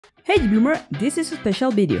Hey Gbloomr, this is a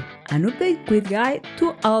special video, an update quick guide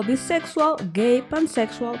to all bisexual, gay,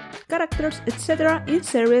 pansexual characters, etc. in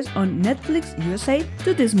series on Nexflix USA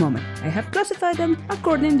to this moment. I have classified them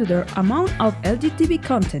according to their amount of LGBT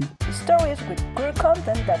content. Stories with queer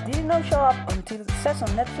content that did not show up until the season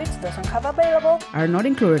Netflix doesn't have available are not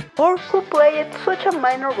included, or who played such a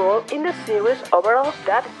minor role in the series overall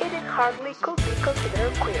that it hardly could be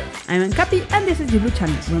considered queer. I'm CAPI and this is Gbloom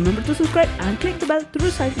Channel. Remember to subscribe and click the bell to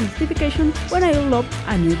receive notifications when I upload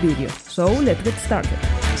a new video. So let's get started.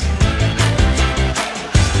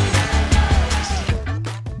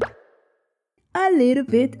 A little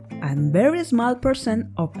bit and very small percent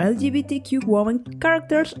of LGBTQ women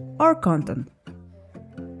characters or content.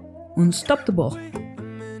 Unstoppable.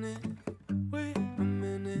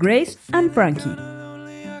 Grace and Frankie.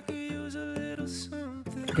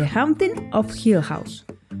 The Haunting of Hill House.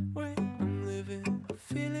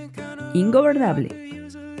 Ingobernable.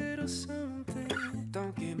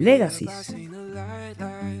 Legacies.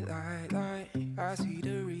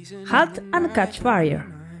 Halt and Catch Fire.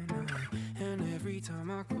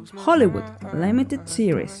 Hollywood Limited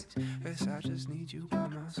Series.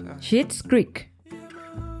 Schitt's Creek.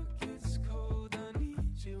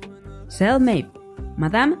 Cellmate,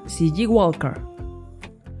 Madame C.G. Walker.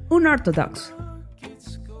 Unorthodox.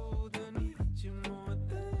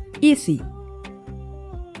 Easy.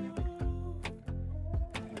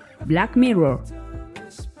 Black Mirror.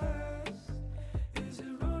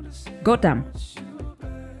 Gotham.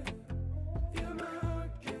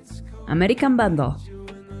 American Vandal.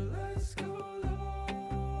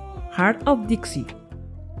 Heart of Dixie.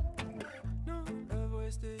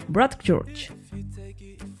 Broadchurch.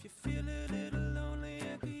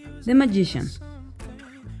 The Magician.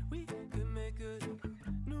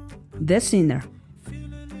 The Sinner.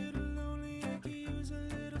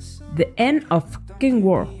 The End of King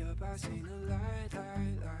World.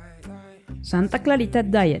 Santa Clarita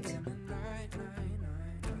Diet.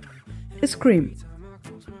 Scream.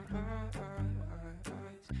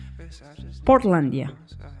 Portlandia.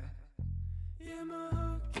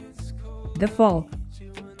 The Fall.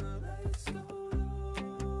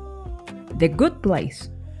 The Good Place.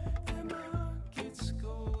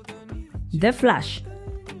 The Flash.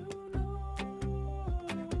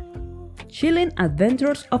 Chilling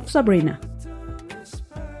Adventures of Sabrina.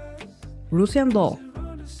 Russian Doll.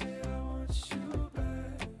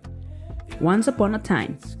 Once Upon a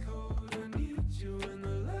Time.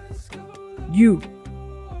 You.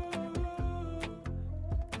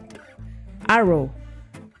 Arrow.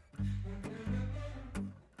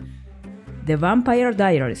 The Vampire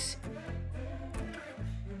Diaries.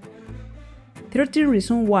 13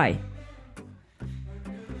 Reasons Why.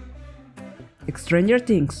 Stranger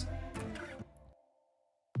Things.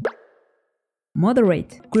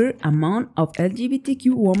 Moderate, queer amount of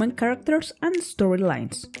LGBTQ women characters and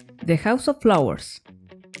storylines. The House of Flowers.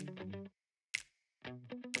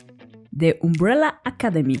 The Umbrella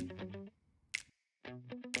Academy.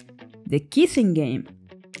 The Kissing Game.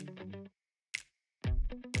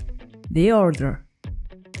 The Order.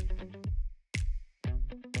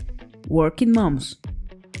 Working Moms.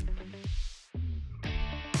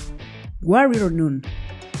 Warrior Nun.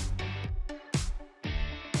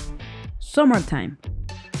 Summertime.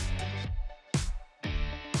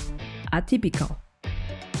 Atypical.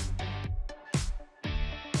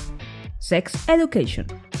 Sex Education.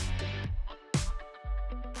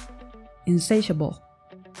 Insatiable.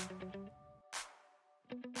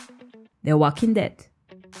 The Walking Dead.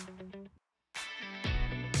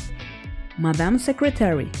 Madame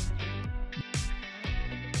Secretary.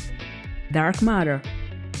 Dark Matter.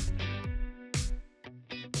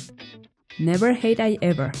 Never Hate I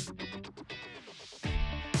Ever.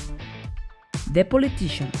 The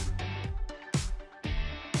Politician.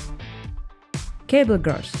 Cable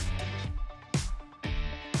Girls.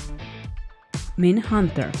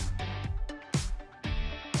 Mindhunter.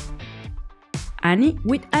 Annie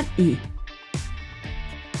with an E.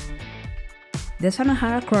 The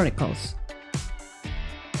Sanahara Chronicles.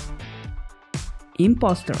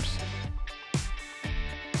 Imposters.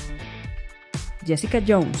 Jessica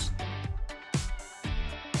Jones.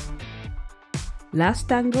 Last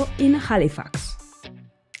Tango in Halifax.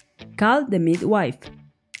 Call the Midwife.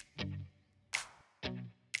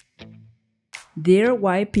 Dear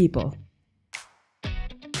White People.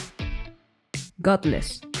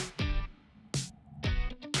 Godless.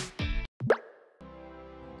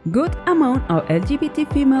 Good amount of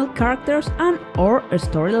LGBT female characters and or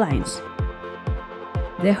storylines.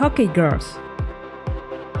 The Hockey Girls.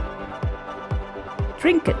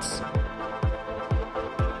 Trinkets.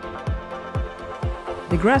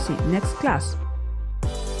 The Degrassi, Next Class,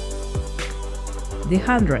 The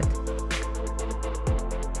 100,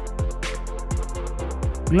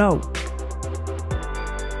 Glow,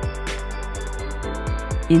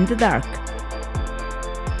 In the Dark,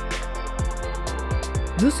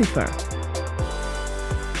 Lucifer,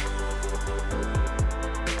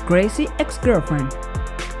 Crazy Ex-Girlfriend,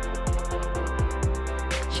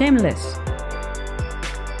 Shameless,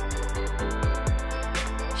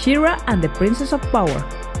 She-Ra and the Princess of Power,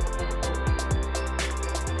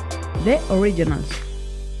 The Originals,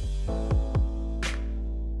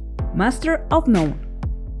 Master of None,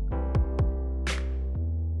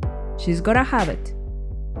 She's Gotta Have It,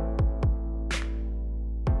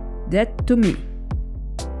 Dead to Me,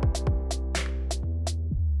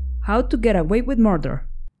 How to Get Away with Murder,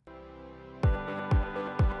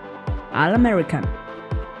 All American,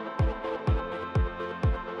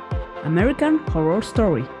 American Horror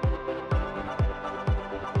Story,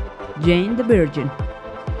 Jane the Virgin,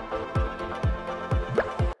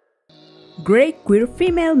 great queer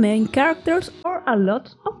female main characters or a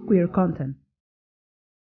lot of queer content.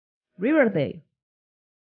 Riverdale,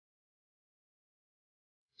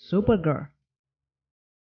 Supergirl,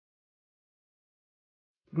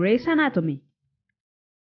 Grey's Anatomy,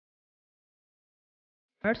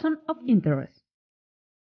 Person of Interest,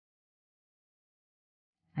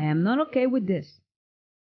 I Am Not Okay With This,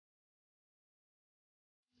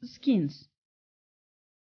 Skins,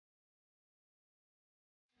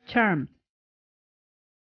 Charmed,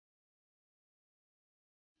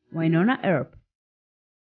 Winona Earp,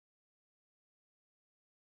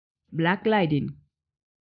 Black Lightning,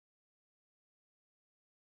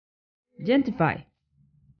 Gentify,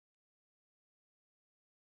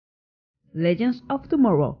 Legends of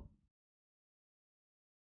Tomorrow,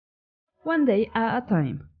 One Day at a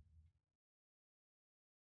Time,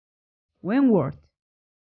 Wentworth,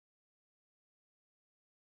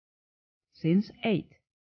 Since 8,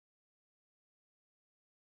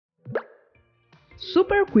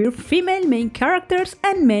 super queer female main characters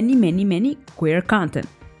and many queer content.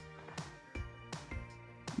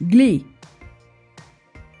 Glee,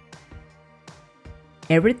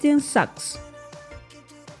 Everything Sucks,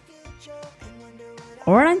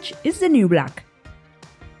 Orange is the New Black,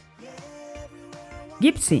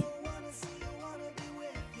 Gypsy,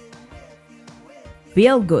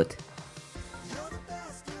 Feel Good,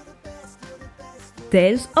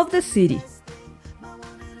 Tales of the City,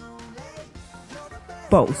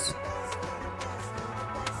 Pose.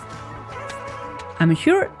 I'm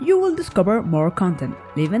sure you will discover more content.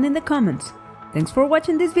 Leave it in the comments. Thanks for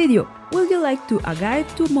watching this video. Would you like to a guide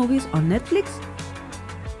to movies on Netflix?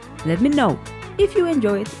 Let me know. If you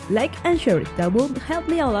enjoy it, like and share it. That will help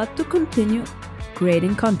me a lot to continue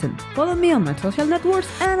creating content. Follow me on my social networks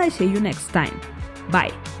and I see you next time.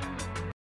 Bye!